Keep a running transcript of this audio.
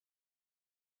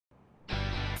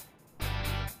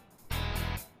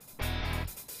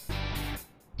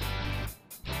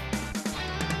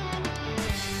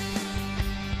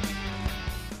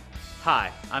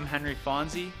Hi, I'm Henry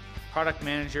Fonzie, Product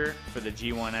Manager for the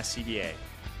G1 SCBA.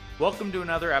 Welcome to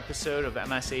another episode of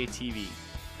MSA TV.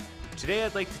 Today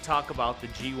I'd like to talk about the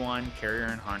G1 carrier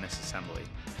and harness assembly.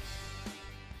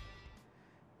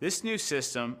 This new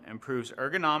system improves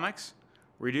ergonomics,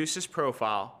 reduces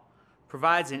profile,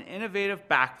 provides an innovative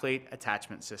backplate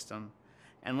attachment system,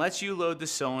 and lets you load the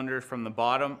cylinder from the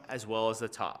bottom as well as the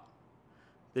top.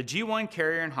 The G1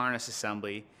 carrier and harness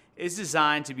assembly is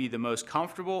designed to be the most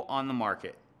comfortable on the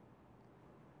market.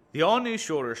 The all-new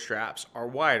shoulder straps are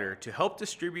wider to help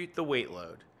distribute the weight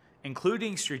load,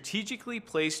 including strategically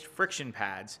placed friction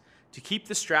pads to keep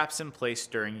the straps in place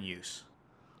during use.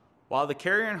 While the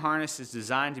carrier and harness is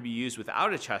designed to be used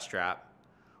without a chest strap,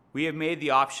 we have made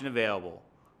the option available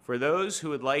for those who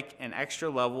would like an extra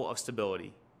level of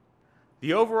stability.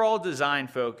 The overall design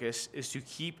focus is to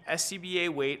keep SCBA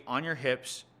weight on your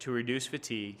hips to reduce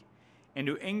fatigue and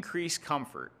to increase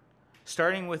comfort,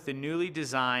 starting with the newly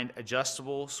designed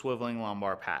adjustable swiveling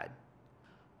lumbar pad.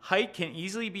 Height can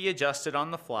easily be adjusted on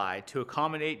the fly to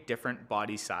accommodate different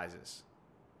body sizes.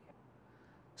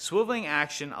 Swiveling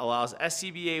action allows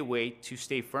SCBA weight to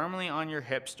stay firmly on your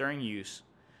hips during use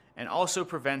and also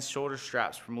prevents shoulder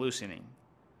straps from loosening.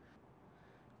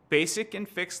 Basic and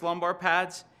fixed lumbar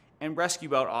pads and rescue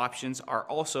belt options are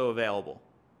also available.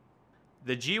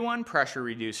 The G1 pressure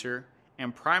reducer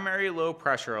and primary low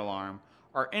pressure alarm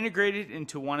are integrated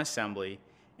into one assembly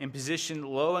and positioned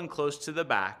low and close to the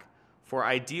back for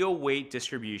ideal weight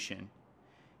distribution.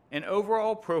 An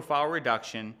overall profile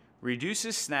reduction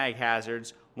reduces snag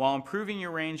hazards while improving your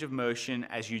range of motion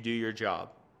as you do your job.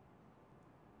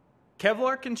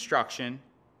 Kevlar construction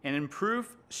and improved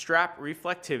strap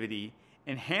reflectivity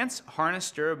enhance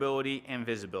harness durability and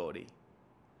visibility.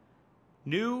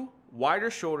 New,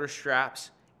 wider shoulder straps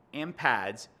and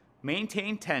pads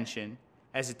maintain tension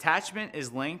as attachment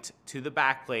is linked to the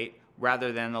backplate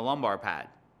rather than the lumbar pad,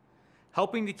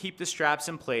 helping to keep the straps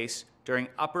in place during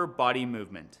upper body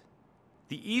movement.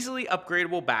 The easily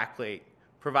upgradable backplate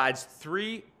provides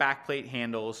 3 backplate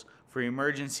handles for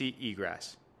emergency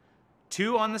egress,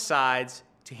 2 on the sides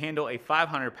to handle a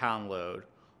 500-pound load,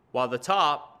 while the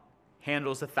top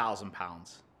handles 1,000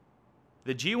 pounds.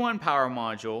 The G1 power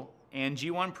module and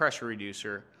G1 pressure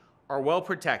reducer are well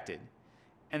protected,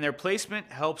 and their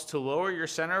placement helps to lower your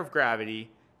center of gravity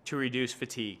to reduce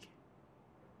fatigue.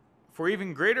 For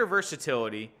even greater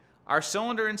versatility, our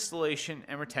cylinder installation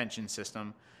and retention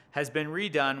system has been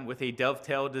redone with a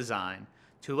dovetail design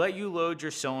to let you load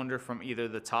your cylinder from either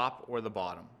the top or the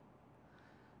bottom.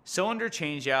 Cylinder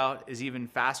changeout is even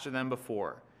faster than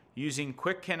before, using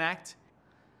quick connect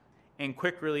and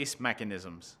quick release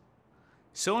mechanisms.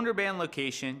 Cylinder band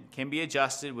location can be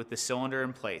adjusted with the cylinder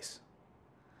in place.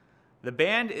 The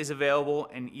band is available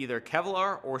in either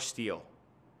Kevlar or steel.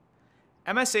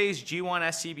 MSA's G1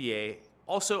 SCBA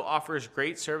also offers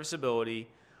great serviceability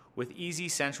with easy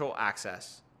central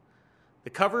access. The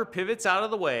cover pivots out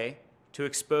of the way to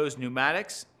expose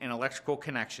pneumatics and electrical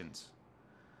connections.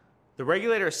 The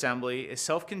regulator assembly is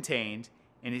self-contained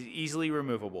and is easily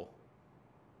removable.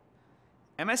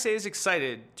 MSA is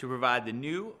excited to provide the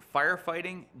new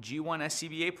firefighting G1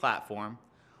 SCBA platform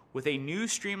with a new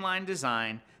streamlined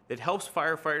design that helps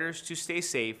firefighters to stay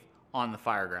safe on the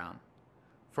fireground.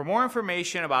 For more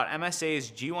information about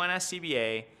MSA's G1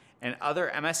 SCBA and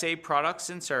other MSA products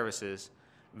and services,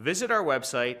 visit our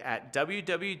website at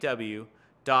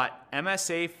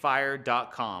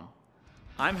www.msafire.com.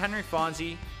 I'm Henry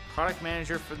Fonzie, Product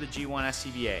Manager for the G1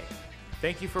 SCBA.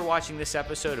 Thank you for watching this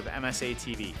episode of MSA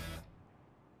TV.